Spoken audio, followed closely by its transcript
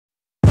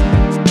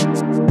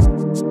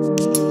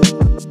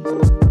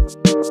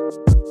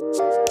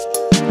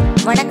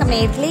வணக்கம்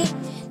நேயர்களே,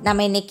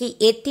 நம்ம இன்னைக்கு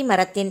எத்தி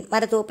மரத்தின்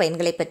மருத்துவ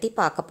பயன்களை பற்றி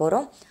பார்க்க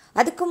போகிறோம்.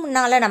 அதுக்கு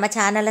முன்னால் நம்ம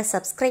சேனலை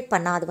சப்ஸ்கிரைப்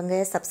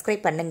பண்ணாதவங்க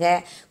சப்ஸ்கிரைப் பண்ணுங்கள்.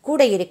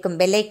 கூட இருக்கும்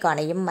பெல்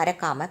ஐகானையும்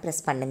மறக்காமல்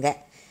ப்ரெஸ் பண்ணுங்கள்.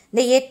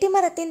 இந்த எத்தி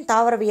மரத்தின்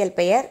தாவரவியல்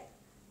பெயர்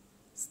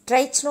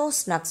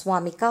ஸ்ட்ரைச்னோஸ்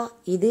நக்ஸ்வாமிகா.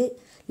 இது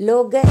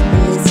லோக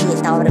தேசிய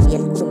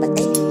தாவரவியல்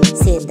குடும்பத்தை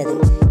சேர்ந்தது.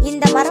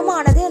 இந்த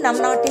மரமானது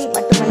நம் நாட்டில்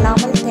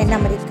மட்டுமல்லாமல் தென்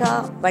அமெரிக்கா,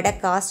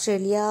 வடக்கு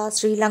ஆஸ்திரேலியா,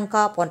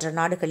 ஸ்ரீலங்கா போன்ற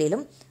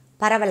நாடுகளிலும்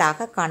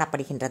பரவலாக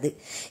காணப்படுகின்றது.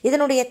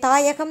 இதனுடைய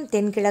தாயகம்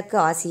தென்கிழக்கு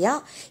ஆசியா.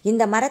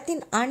 இந்த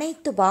மரத்தின்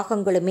அனைத்து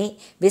பாகங்களுமே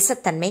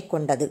விஷத்தன்மை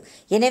கொண்டது.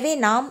 எனவே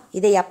நாம்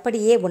இதை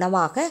அப்படியே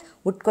உணவாக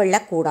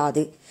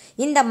உட்கொள்ளக்கூடாது.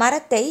 இந்த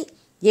மரத்தை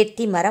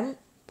எட்டி மரம்,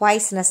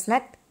 பாய்சனஸ்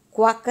நட்,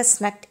 குவாக்கஸ்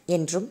நட்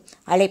என்றும்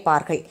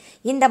அழைப்பார்கள்.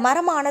 இந்த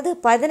மரமானது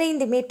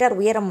 15 மீட்டர்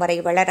உயரம் வரை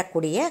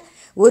வளரக்கூடிய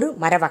ஒரு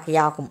மர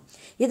வகையாகும்.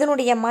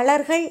 இதனுடைய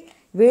மலர்கள்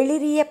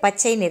வெளிரிய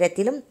பச்சை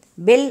நிறத்திலும்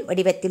பெல்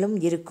வடிவத்திலும்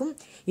இருக்கும்.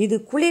 இது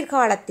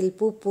குளிர்காலத்தில்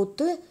பூ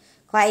பூத்து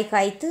காய்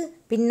காய்த்து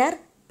பின்னர்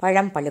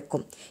பழம்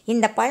பழுக்கும்.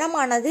 இந்த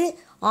பழமானது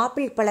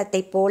ஆப்பிள்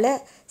பழத்தை போல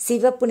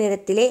சிவப்பு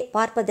நிறத்திலே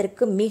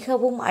பார்ப்பதற்கு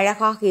மிகவும்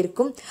அழகாக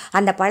இருக்கும்.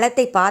 அந்த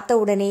பழத்தை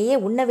பார்த்தவுடனேயே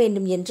உண்ண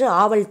வேண்டும் என்று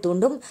ஆவல்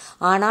தூண்டும்.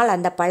 ஆனால்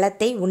அந்த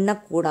பழத்தை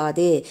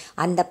உண்ணக்கூடாது.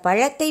 அந்த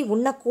பழத்தை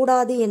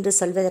உண்ணக்கூடாது என்று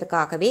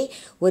சொல்வதற்காகவே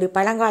ஒரு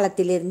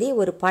பழங்காலத்திலிருந்தே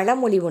ஒரு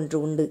பழமொழி ஒன்று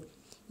உண்டு.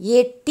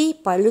 எட்டி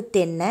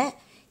பழுத்தென்ன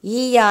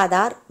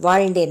ஈயாதார்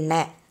வாழ்ந்தென்ன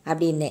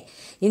அப்படின்னு.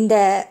 இந்த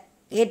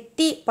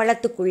எட்டி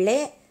பழத்துக்குள்ளே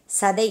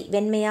சதை,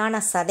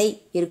 வெண்மையான சதை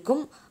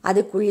இருக்கும்.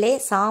 அதுக்குள்ளே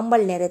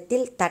சாம்பல்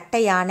நிறத்தில்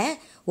தட்டையான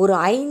ஒரு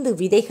 5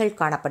 விதைகள்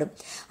காணப்படும்.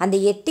 அந்த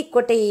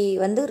எட்டிக்கொட்டை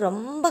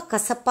ரொம்ப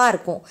கசப்பாக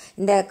இருக்கும்.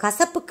 இந்த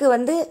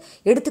கசப்புக்கு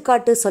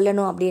எடுத்துக்காட்டு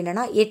சொல்லணும்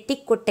அப்படின்னா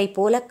எட்டிக்கொட்டை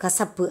போல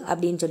கசப்பு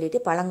அப்படின்னு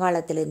சொல்லிட்டு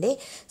பழங்காலத்திலேருந்தே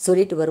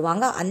சொல்லிட்டு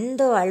வருவாங்க.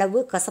 அந்த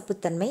அளவு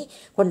கசப்புத்தன்மை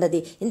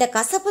கொண்டது. இந்த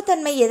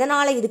கசப்புத்தன்மை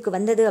எதனால் இதுக்கு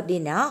வந்தது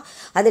அப்படின்னா,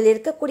 அதில்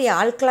இருக்கக்கூடிய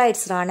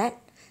ஆல்கலாய்ட்ஸான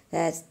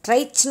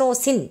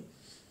ஸ்ட்ரைச்னோசின்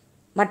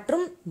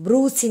மற்றும்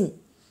ப்ரூசின்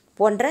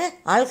போன்ற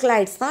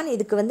ஆல்கலாய்ட்ஸ் தான்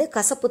இதுக்கு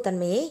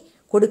கசப்புத்தன்மையை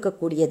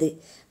கொடுக்கக்கூடியது.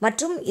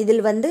 மற்றும்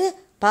இதில்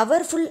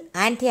பவர்ஃபுல்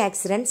ஆன்டி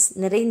ஆக்சிடென்ட்ஸ்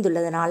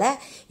நிறைந்துள்ளதுனால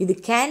இது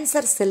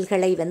கேன்சர்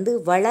செல்களை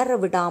வளர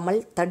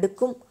விடாமல்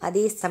தடுக்கும்.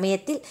 அதே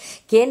சமயத்தில்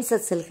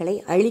கேன்சர் செல்களை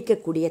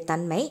அழிக்கக்கூடிய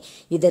தன்மை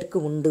இதற்கு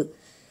உண்டு.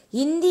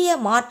 இந்திய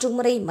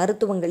மாற்றுமுறை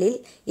மருத்துவங்களில்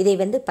இதை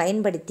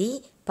பயன்படுத்தி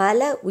பல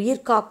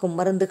உயிர்காக்கும்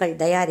மருந்துகள்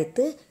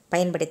தயாரித்து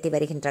பயன்படுத்தி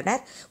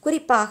வருகின்றனர்.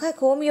 குறிப்பாக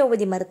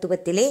ஹோமியோபதி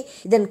மருத்துவத்திலே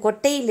இதன்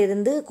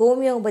கொட்டையிலிருந்து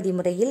ஹோமியோபதி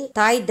முறையில்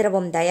தாய்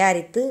திரவம்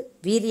தயாரித்து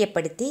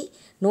வீரியப்படுத்தி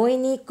நோய்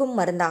நீக்கும்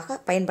மருந்தாக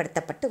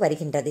பயன்படுத்தப்பட்டு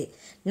வருகின்றது.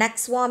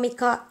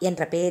 நக்ஸ்வாமிகா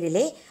என்ற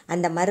பெயரிலே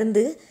அந்த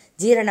மருந்து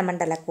ஜீரண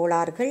மண்டல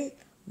கோளாறுகள்,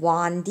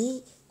 வாந்தி,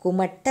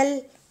 குமட்டல்,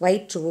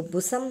 வயிற்று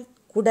உப்புசம்,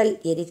 குடல்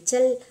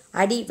எரிச்சல்,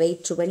 அடி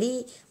வயிற்றுவலி,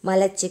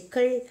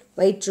 மலச்சிக்கல்,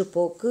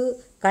 வயிற்றுப்போக்கு,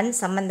 கண்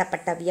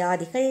சம்பந்தப்பட்ட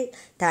வியாதிகள்,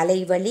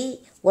 தலைவலி,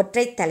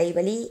 ஒற்றை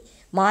தலைவலி,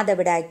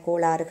 மாதவிடாய்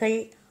கோளாறுகள்,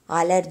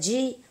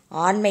 அலர்ஜி,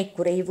 ஆண்மை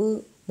குறைவு,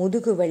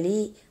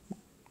 முதுகுவலி,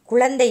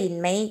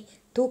 குழந்தையின்மை,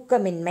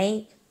 தூக்கமின்மை,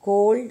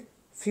 கோல்ட்,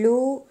 ஃப்ளூ,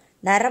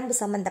 நரம்பு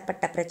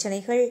சம்பந்தப்பட்ட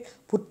பிரச்சனைகள்,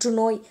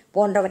 புற்றுநோய்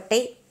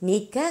போன்றவற்றை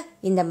நீக்க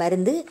இந்த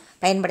மருந்து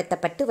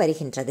பயன்படுத்தப்பட்டு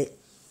வருகின்றது.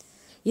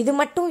 இது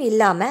மட்டும்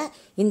இல்லாமல்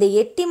இந்த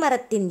எட்டி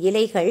மரத்தின்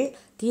இலைகள்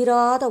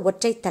தீராத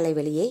ஒற்றை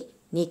தலைவலியை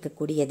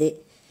நீக்கக்கூடியது.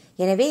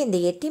 எனவே இந்த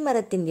எட்டி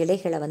மரத்தின்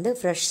இலைகளை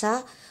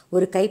ஃப்ரெஷ்ஷாக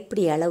ஒரு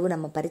கைப்பிடி அளவு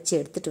நம்ம பறித்து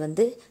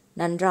எடுத்துகிட்டு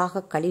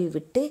நன்றாக கழுவி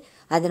விட்டு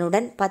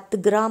அதனுடன் 10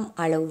 கிராம்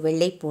அளவு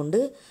வெள்ளைப்பூண்டு,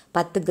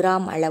 10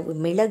 கிராம் அளவு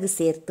மிளகு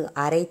சேர்த்து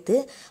அரைத்து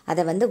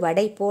அதை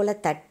வடை போல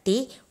தட்டி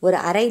ஒரு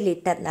 1/2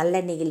 லிட்டர்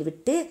நல்லெண்ணெயில்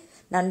விட்டு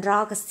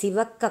நன்றாக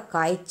சிவக்க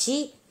காய்ச்சி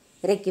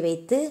இறக்கி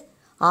வைத்து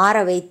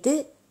ஆற வைத்து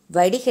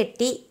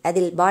வடிகட்டி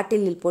அதில்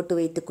பாட்டிலில் போட்டு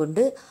வைத்து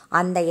கொண்டு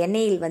அந்த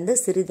எண்ணெயில்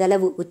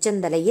சிறிதளவு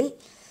உச்சந்தலையில்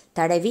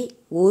தடவி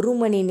 1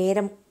 மணி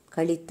நேரம்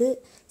கழித்து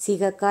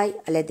சீகக்காய்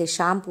அல்லது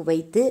ஷாம்பு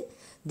வைத்து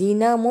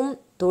தினமும்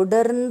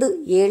தொடர்ந்து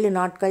 7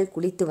 நாட்கள்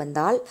குளித்து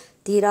வந்தால்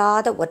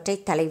தீராத ஒற்றை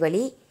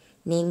தலைவலி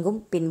நீங்கும்.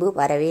 பின்பு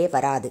வரவே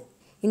வராது.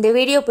 இந்த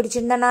வீடியோ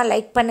பிடிச்சிருந்தனா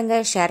லைக்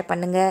பண்ணுங்கள், ஷேர்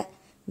பண்ணுங்கள்.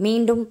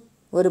 மீண்டும்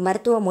ஒரு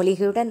மருத்துவ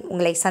மூலிகையுடன்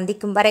உங்களை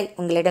சந்திக்கும் வரை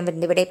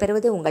உங்களிடமிருந்து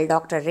விடைபெறுவது உங்கள்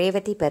டாக்டர்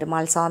ரேவதி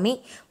பெருமாள் சாமி.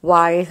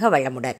 வாழ்க வளமுடன்.